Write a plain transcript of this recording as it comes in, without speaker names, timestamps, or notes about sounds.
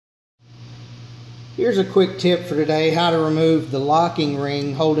Here's a quick tip for today: how to remove the locking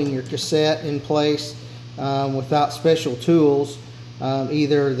ring holding your cassette in place without special tools.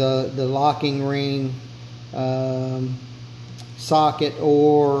 Either the locking ring socket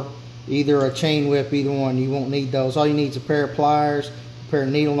or either a chain whip, either one. You won't need those. All you need is a pair of pliers, a pair of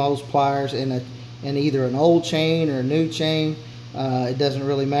needle nose pliers, and either an old chain or a new chain. It doesn't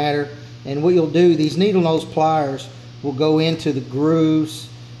really matter. And what you'll do, these needle nose pliers will go into the grooves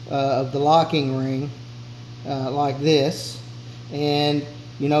of the locking ring like this, and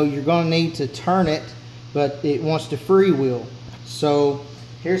you know you're going to need to turn it, but it wants to freewheel. So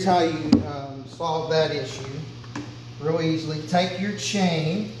here's how you solve that issue real easily. Take your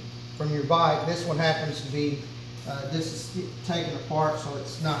chain from your bike. This one happens to be this is taken apart, so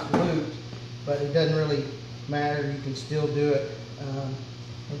it's not looped, but it doesn't really matter. You can still do it.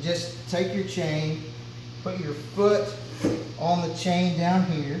 And just take your chain, put your foot on the chain down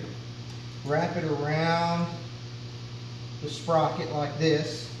here, wrap it around the sprocket like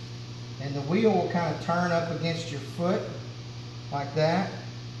this, and the wheel will kind of turn up against your foot like that,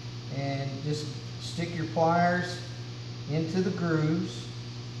 and just stick your pliers into the grooves.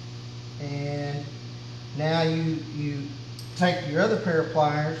 And now you take your other pair of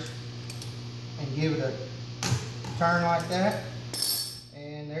pliers and give it a turn like that,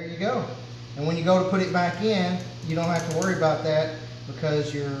 and there you go. And when you go to put it back in, you don't have to worry about that,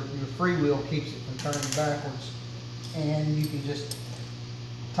 because your freewheel keeps it from turning backwards. And you can just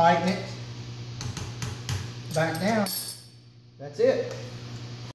tighten it back down. That's it.